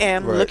who I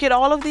am, Right. look at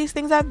all of these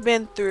things I've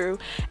been through,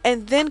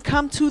 and then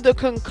come to the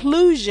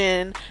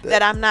conclusion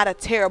that I'm not a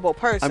terrible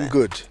person. I'm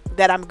good.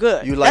 That I'm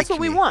good. You like That's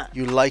what me. we want.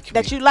 You like me.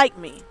 That you like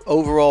me.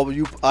 Overall,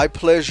 I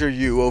pleasure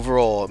you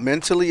overall,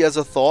 mentally as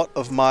a thought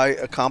of my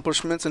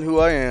accomplishments and who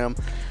I am,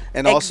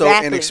 and also an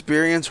Exactly.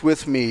 experience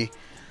with me.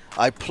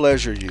 I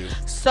pleasure you.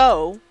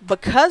 So,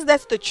 because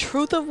that's the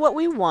truth of what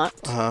we want,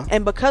 Uh-huh.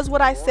 and because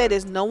what I said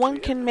is no one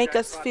can make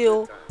us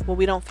feel what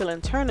we don't feel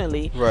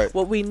internally, Right.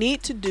 what we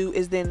need to do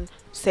is then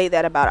say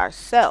that about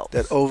ourselves.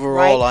 That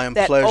overall, right? I am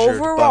that pleasured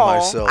by overall,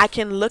 myself. I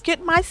can look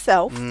at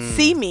myself,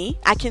 see me.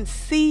 I can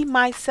see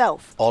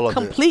myself All of it.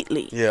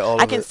 completely. Yeah, all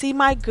I of can it. see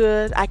my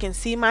good. I can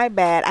see my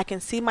bad. I can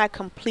see my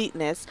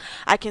completeness.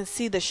 I can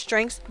see the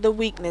strengths, the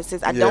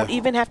weaknesses. I Yeah. don't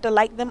even have to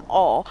like them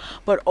all.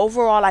 But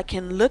overall, I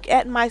can look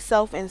at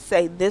myself and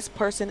say, this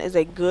person is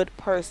a good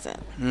person.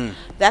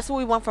 That's what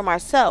we want from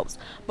ourselves.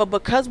 But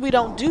because we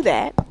don't do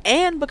that,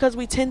 and because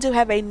we tend to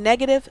have a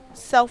negative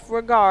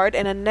self-regard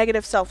and a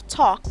negative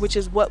self-talk, which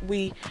is what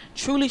we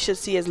truly should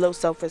see as low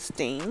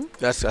self-esteem,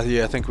 That's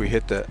I think we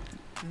hit that.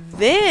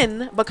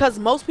 then because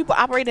most people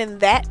operate in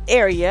that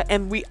area,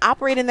 and we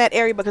operate in that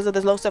area because of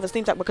this low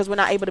self-esteem talk, because we're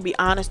not able to be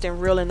honest and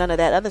real and none of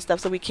that other stuff,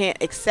 so we can't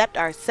accept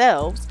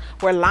ourselves.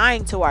 We're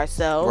lying to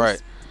ourselves.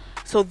 Right.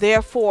 So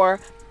therefore,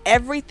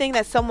 everything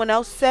that someone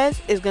else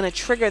says is going to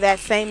trigger that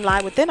same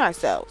lie within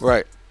ourselves.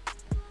 Right.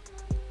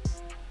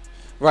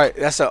 Right.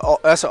 That's an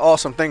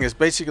awesome thing. It's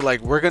basically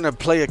like we're gonna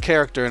play a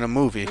character in a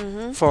movie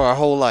for our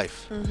whole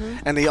life,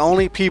 and the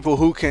only people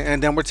who can,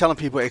 and then we're telling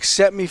people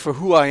accept me for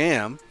who I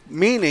am,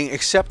 meaning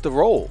accept the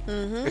role,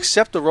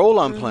 accept the role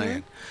I'm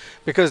playing,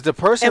 because the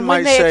person And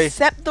when might they say,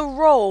 accept the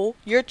role,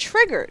 you're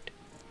triggered.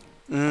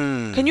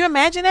 Can you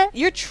imagine that?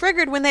 You're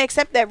triggered when they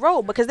accept that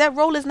role, because that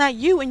role is not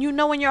you, and you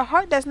know in your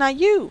heart that's not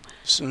you.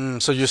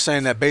 So you're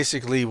saying that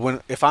basically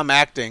if I'm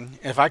acting,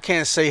 if I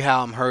can't say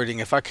how I'm hurting,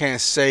 if I can't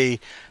say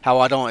how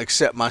I don't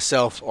accept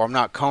myself, or I'm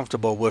not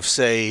comfortable with,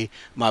 say,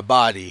 my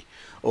body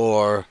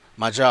or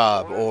my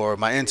job or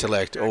my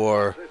intellect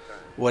or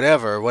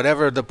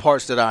whatever the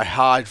parts that I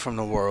hide from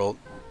the world,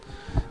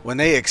 when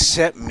they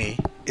accept me,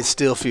 it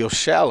still feels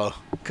shallow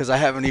because I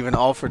haven't even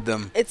offered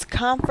them. It's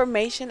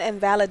confirmation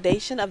and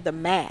validation of the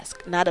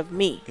mask, not of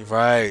me.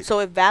 Right. So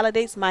it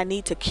validates my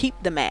need to keep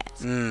the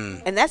mask.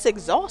 And that's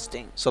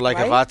exhausting. So like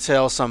right? if I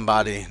tell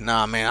somebody,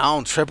 nah man, I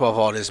don't trip off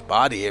all this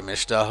body image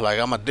stuff. Like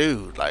I'm a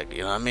dude. Like, you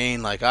know what I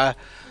mean? Like I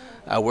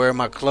wear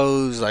my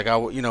clothes, like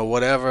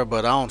whatever,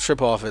 but I don't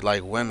trip off it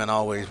like women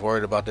always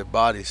worried about their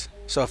bodies.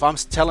 So if I'm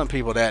telling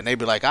people that and they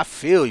be like, I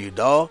feel you,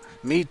 dog.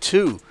 Me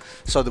too.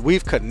 So that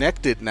we've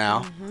connected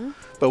now.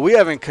 But we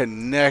haven't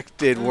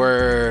connected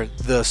where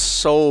the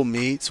soul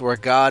meets, where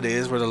God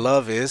is, where the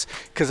love is.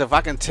 Because if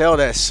I can tell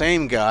that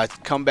same God,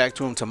 come back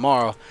to him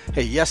tomorrow,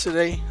 hey,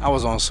 yesterday I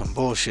was on some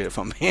bullshit, if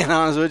I'm being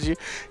honest with you.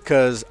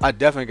 Because I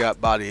definitely got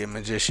body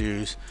image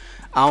issues.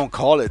 I don't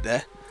call it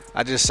that.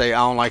 I just say I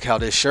don't like how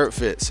this shirt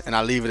fits, and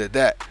I leave it at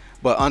that.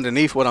 But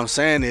underneath what I'm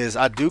saying is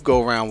I do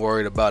go around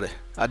worried about it.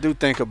 I do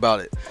think about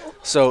it.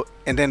 So,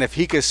 and then if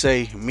he could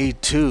say, me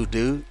too,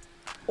 dude.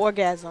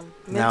 Orgasm.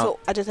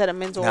 I just had a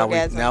mental now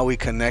orgasm. Now we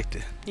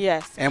connected.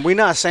 Yes. And we're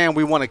not saying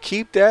we want to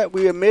keep that.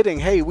 We're admitting,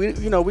 hey, we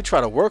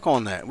try to work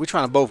on that. We're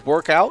trying to both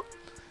work out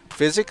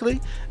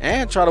physically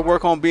and try to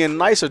work on being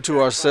nicer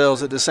to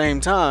ourselves at the same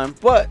time.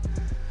 But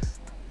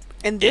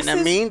in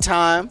the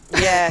meantime,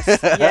 yes,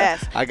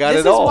 yes, I got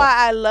it all. This is why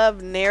I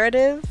love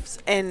narratives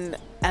and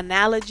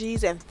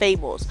analogies and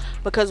fables,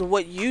 because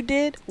what you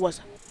did was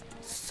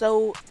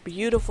so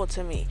beautiful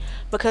to me,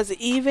 because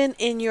even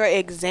in your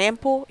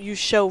example you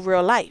show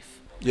real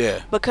life.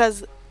 Yeah.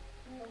 Because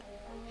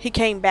he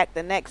came back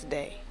the next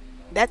day.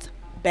 That's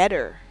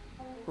better,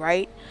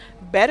 right?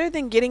 Better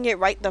than getting it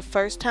right the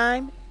first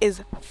time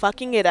is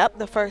fucking it up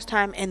the first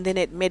time and then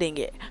admitting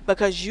it,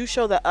 because you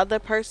show the other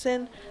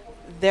person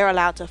they're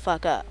allowed to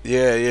fuck up.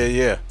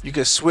 Yeah. You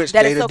can switch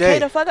that day to day. That it's okay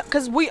to fuck up,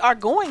 because we are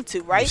going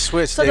to, right? You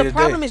switch so day the to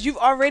problem day. is you've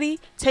already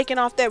taken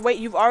off that weight.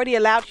 You've already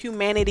allowed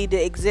humanity to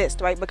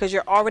exist, right? Because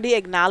you're already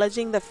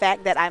acknowledging the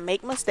fact that I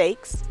make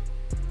mistakes,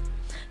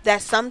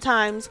 that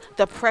sometimes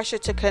the pressure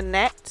to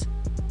connect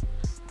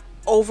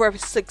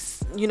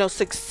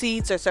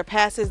succeeds or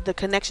surpasses the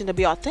connection to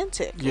be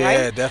authentic.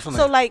 Yeah, right? definitely.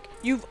 So like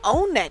you've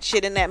owned that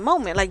shit in that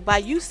moment. Like by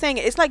you saying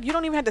it, it's like you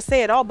don't even have to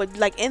say it all, but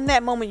like in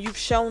that moment you've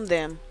shown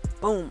them,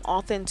 boom,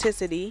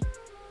 authenticity.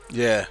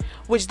 Yeah.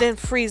 Which then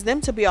frees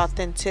them to be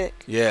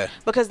authentic. Yeah.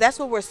 Because that's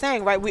what we're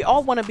saying, right? We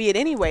all want to be it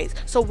anyways.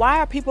 So why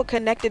are people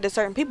connected to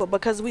certain people?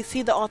 Because we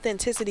see the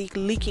authenticity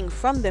leaking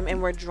from them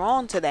and we're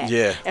drawn to that.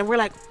 Yeah. And we're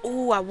like,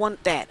 ooh, I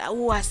want that.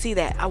 Ooh, I see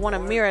that. I want to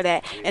mirror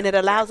that. And it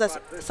allows us,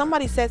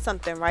 somebody said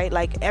something, right?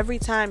 Like every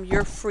time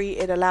you're free,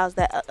 it allows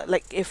that,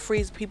 it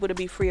frees people to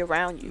be free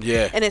around you.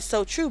 Yeah. And it's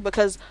so true,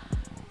 because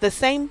the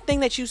same thing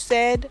that you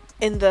said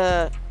in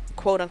the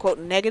quote unquote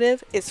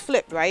negative is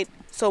flipped, right?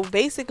 So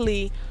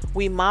basically,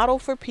 we model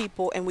for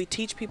people and we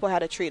teach people how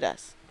to treat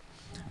us.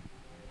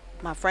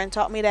 My friend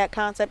taught me that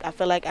concept. I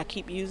feel like I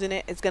keep using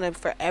it. It's going to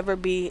forever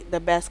be the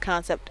best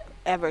concept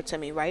ever to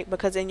me, right?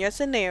 Because in your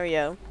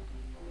scenario,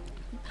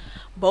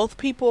 both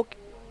people,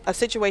 a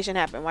situation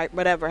happened, right?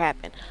 Whatever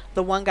happened.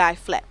 The one guy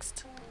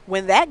flexed.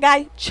 When that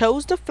guy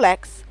chose to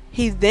flex,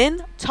 he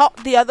then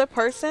taught the other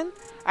person,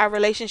 our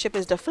relationship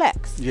is to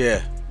flex.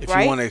 Yeah. If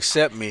right? you want to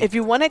accept me. If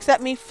you want to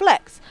accept me,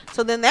 flex.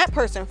 So then that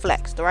person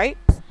flexed, right?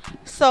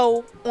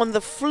 So on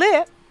the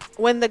flip,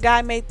 when the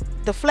guy made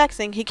the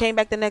flexing, he came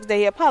back the next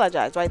day, he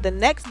apologized, right? The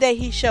next day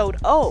he showed,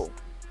 oh,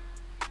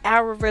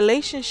 our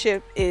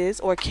relationship is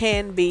or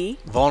can be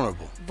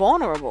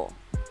vulnerable.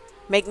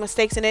 Make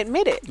mistakes and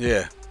admit it.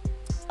 Yeah.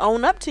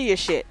 Own up to your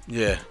shit.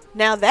 Yeah.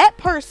 Now that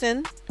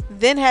person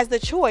then has the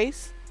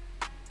choice.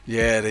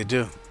 Yeah, they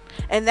do.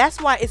 And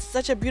that's why it's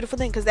such a beautiful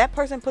thing, because that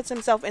person puts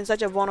himself in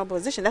such a vulnerable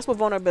position. That's what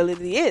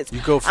vulnerability is.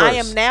 You go first. I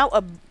am now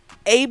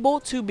able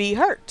to be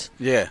hurt.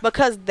 Yeah.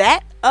 Because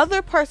that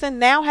other person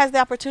now has the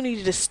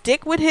opportunity to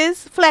stick with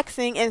his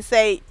flexing and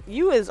say,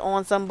 you is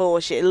on some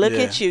bullshit. Look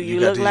at you.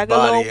 You look like a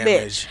little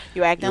bitch.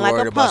 You acting like a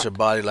punk. You're worried about your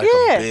body like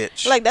a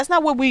bitch. Like, that's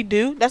not what we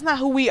do. That's not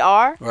who we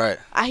are. Right.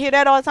 I hear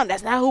that all the time.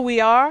 That's not who we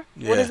are.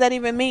 Yeah. What does that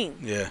even mean?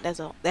 Yeah.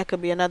 That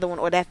could be another one,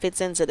 or that fits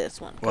into this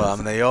one. Well, I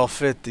mean, they all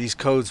fit these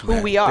codes, man.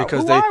 Who we are.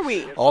 Because who are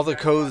we? All the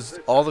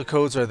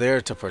codes are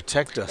there to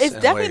protect us. It's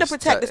definitely to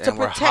protect us, to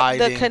protect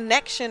the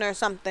connection or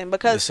something,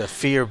 because it's a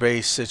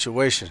fear-based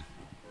situation.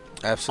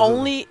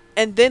 Absolutely.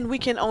 And then we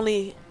can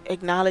only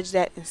acknowledge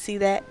that and see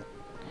that,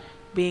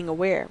 being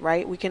aware,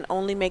 right? We can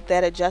only make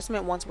that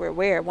adjustment once we're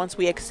aware, once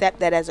we accept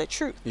that as a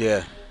truth.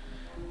 Yeah.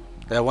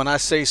 That when I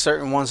say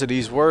certain ones of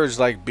these words,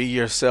 like be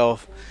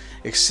yourself,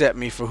 accept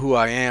me for who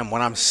I am,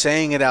 when I'm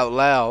saying it out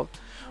loud,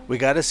 we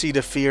got to see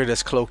the fear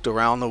that's cloaked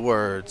around the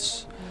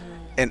words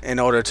in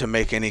order to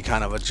make any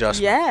kind of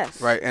adjustment.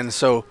 Yes. Right. And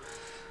so,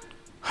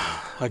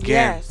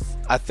 again,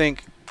 I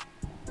think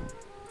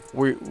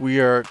we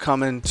are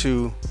coming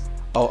to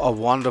a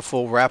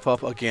wonderful wrap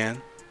up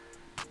again.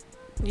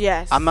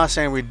 Yes. I'm not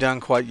saying we're done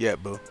quite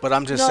yet, boo, but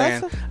I'm just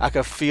saying I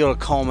could feel a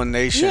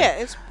culmination. Yeah,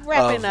 it's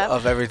wrapping up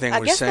of everything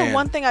we're saying. I guess the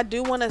one thing I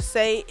do want to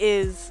say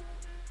is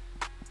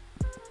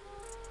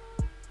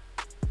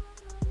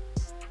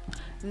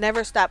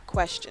never stop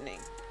questioning.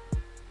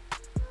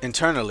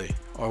 Internally,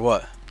 or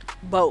what?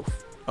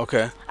 Both.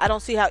 Okay. I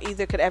don't see how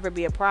either could ever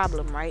be a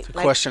problem, right? To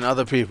question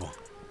other people.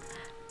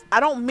 I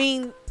don't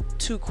mean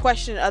to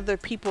question other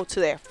people to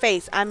their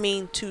face. I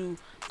mean to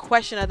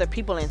question other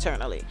people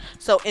internally.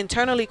 So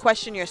internally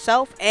question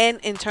yourself and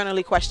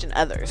internally question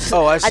others.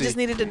 Oh, I see. I just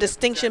needed a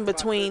distinction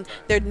between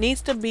there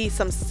needs to be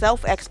some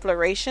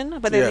self-exploration,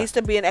 but there needs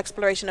to be an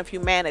exploration of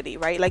humanity,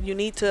 right? Like you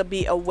need to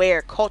be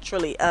aware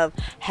culturally of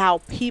how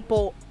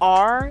people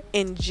are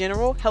in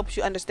general helps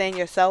you understand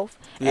yourself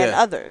and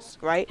others,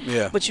 right?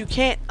 Yeah. But you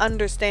can't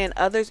understand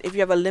others if you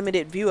have a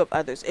limited view of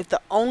others. If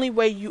the only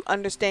way you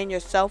understand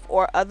yourself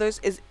or others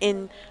is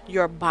in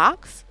your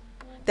box,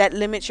 that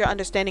limits your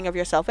understanding of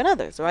yourself and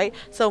others, right?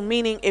 So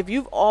meaning if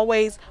you've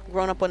always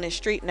grown up on this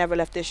street, never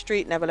left this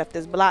street, never left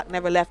this block,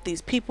 never left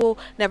these people,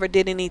 never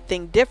did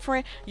anything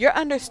different, your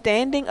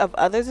understanding of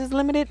others is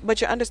limited,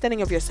 but your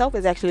understanding of yourself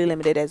is actually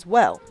limited as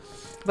well.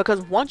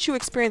 Because once you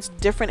experience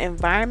different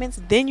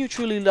environments, then you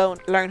truly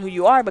learn who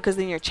you are, because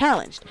then you're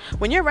challenged.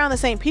 When you're around the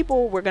same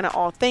people, we're going to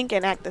all think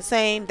and act the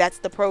same. That's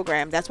the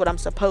program. That's what I'm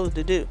supposed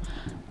to do.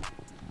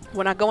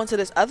 When I go into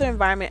this other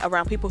environment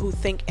around people who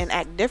think and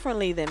act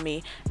differently than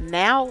me,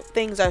 now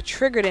things are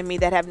triggered in me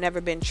that have never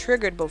been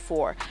triggered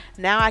before.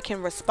 Now I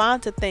can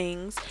respond to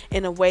things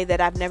in a way that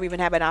I've never even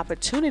had an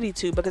opportunity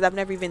to, because I've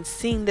never even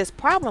seen this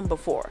problem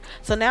before.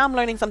 So now I'm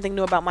learning something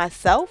new about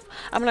myself.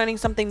 I'm learning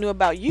something new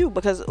about you,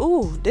 because,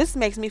 ooh, this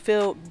makes me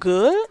feel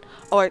good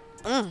or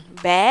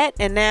bad.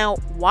 And now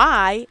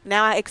why?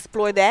 Now I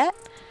explore that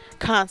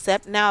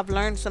concept. Now I've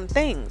learned some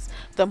things.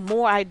 The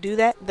more I do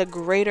that, the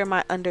greater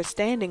my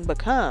understanding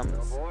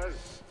becomes,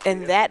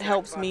 and that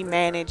helps me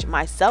manage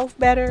myself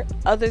better,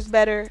 others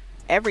better,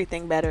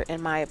 everything better,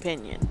 in my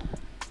opinion.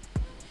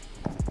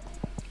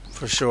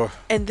 For sure.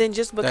 And then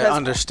just because that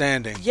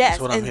understanding, yes,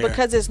 is what I'm and hearing.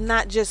 because it's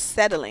not just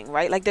settling,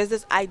 right? Like there's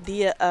this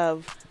idea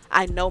of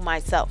I know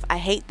myself. I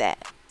hate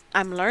that.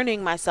 I'm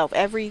learning myself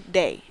every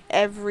day,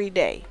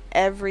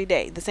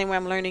 the same way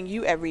I'm learning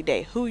you every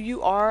day. Who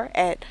you are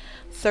at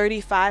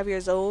 35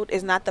 years old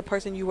is not the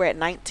person you were at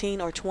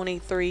 19 or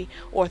 23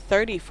 or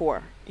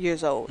 34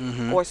 years old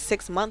or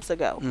 6 months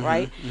ago,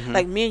 right?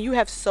 Like me and you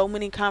have so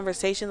many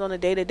conversations on a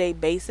day-to-day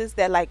basis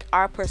that like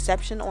our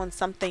perception on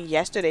something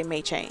yesterday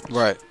may change.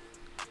 Right.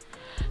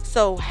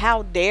 So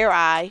how dare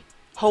I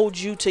hold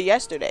you to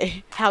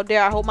yesterday? How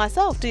dare I hold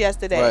myself to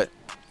yesterday? Right.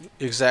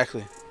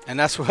 Exactly. And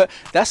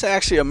that's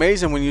actually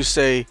amazing when you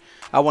say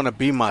I want to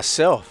be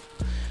myself.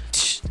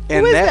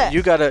 And that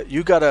you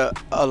gotta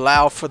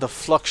allow for the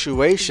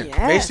fluctuation.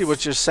 Yes. Basically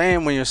what you're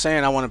saying when you're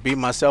saying I want to be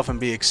myself and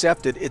be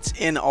accepted, it's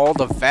in all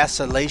the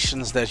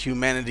vacillations that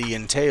humanity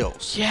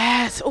entails.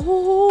 Yes.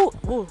 Ooh,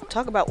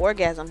 talk about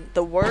orgasm.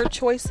 The word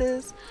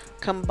choices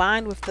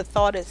combined with the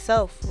thought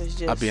itself was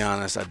just... I'll be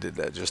honest, I did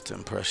that just to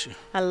impress you.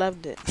 I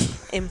loved it.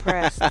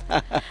 Impressed.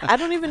 I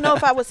don't even know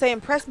if I would say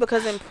impressed,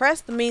 because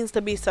impressed means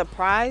to be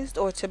surprised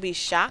or to be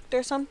shocked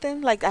or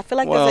something. Like I feel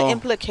like there's an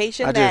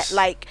implication that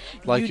like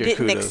you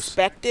didn't kudos.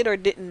 expect it or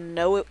didn't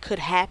know it could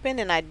happen,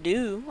 and I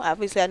do.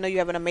 Obviously, I know you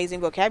have an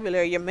amazing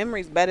vocabulary. Your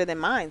memory's better than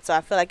mine, so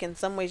I feel like in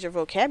some ways your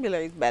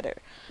vocabulary is better.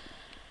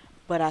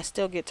 But I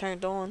still get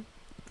turned on.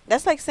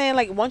 That's like saying,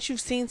 like, once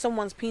you've seen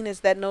someone's penis,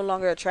 that no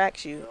longer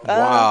attracts you.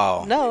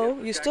 Wow. No,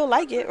 you still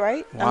like it,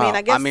 right? Wow.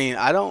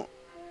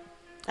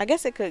 I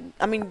guess it could.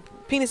 I mean,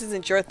 penis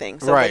isn't your thing,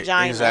 so right,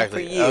 vagina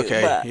exactly. for you.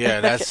 Okay, but yeah,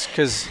 that's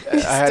because I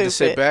had to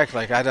sit back.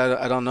 Like, I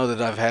don't know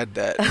that I've had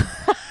that.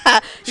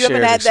 You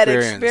haven't had that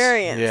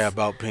experience. Yeah,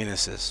 about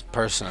penises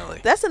personally.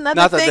 That's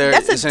another thing.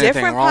 That's a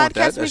different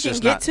podcast we can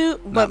get to.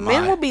 But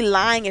men will be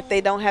lying if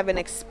they don't have an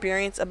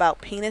experience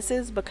about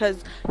penises,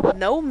 because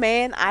no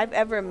man I've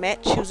ever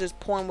met chooses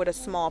porn with a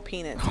small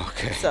penis.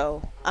 Okay.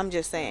 So I'm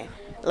just saying,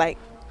 like,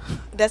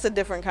 that's a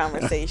different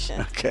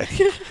conversation. Okay.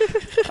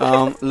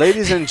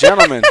 Ladies and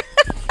gentlemen,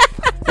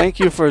 thank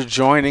you for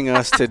joining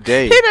us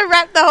today. He done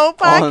wrapped the whole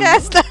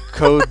podcast up.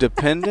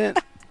 Codependent,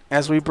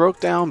 as we broke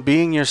down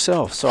being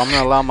yourself. So I'm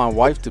going to allow my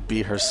wife to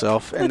be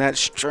herself and that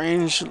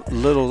strange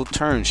little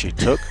turn she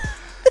took.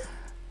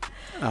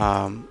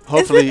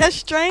 Hopefully. Is it a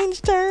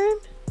strange turn?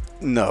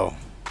 No,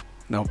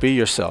 be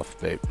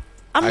yourself, babe.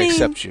 I mean,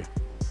 accept you.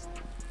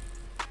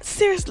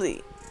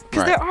 Seriously.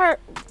 Because there are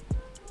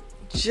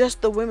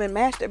just the women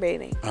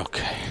masturbating.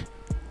 Okay.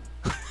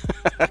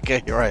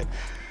 Okay, you're right.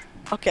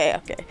 Okay.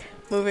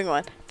 Moving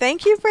on.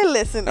 Thank you for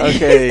listening.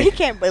 Okay. He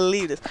can't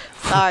believe this.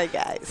 Sorry,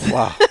 guys.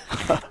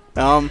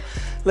 Wow.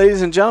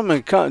 Ladies and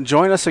gentlemen,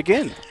 join us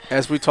again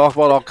as we talk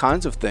about all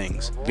kinds of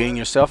things. Being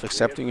yourself,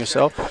 accepting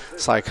yourself,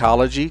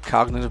 psychology,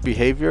 cognitive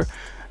behavior,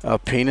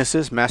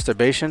 penises,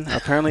 masturbation.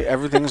 Apparently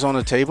everything's on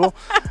the table.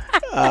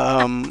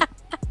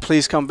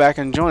 Please come back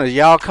and join us.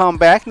 Y'all come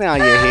back now,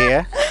 you're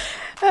here.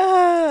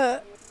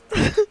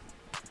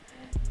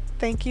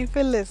 Thank you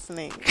for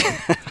listening.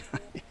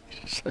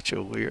 Such a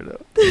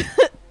weirdo.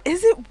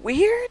 Is it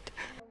weird?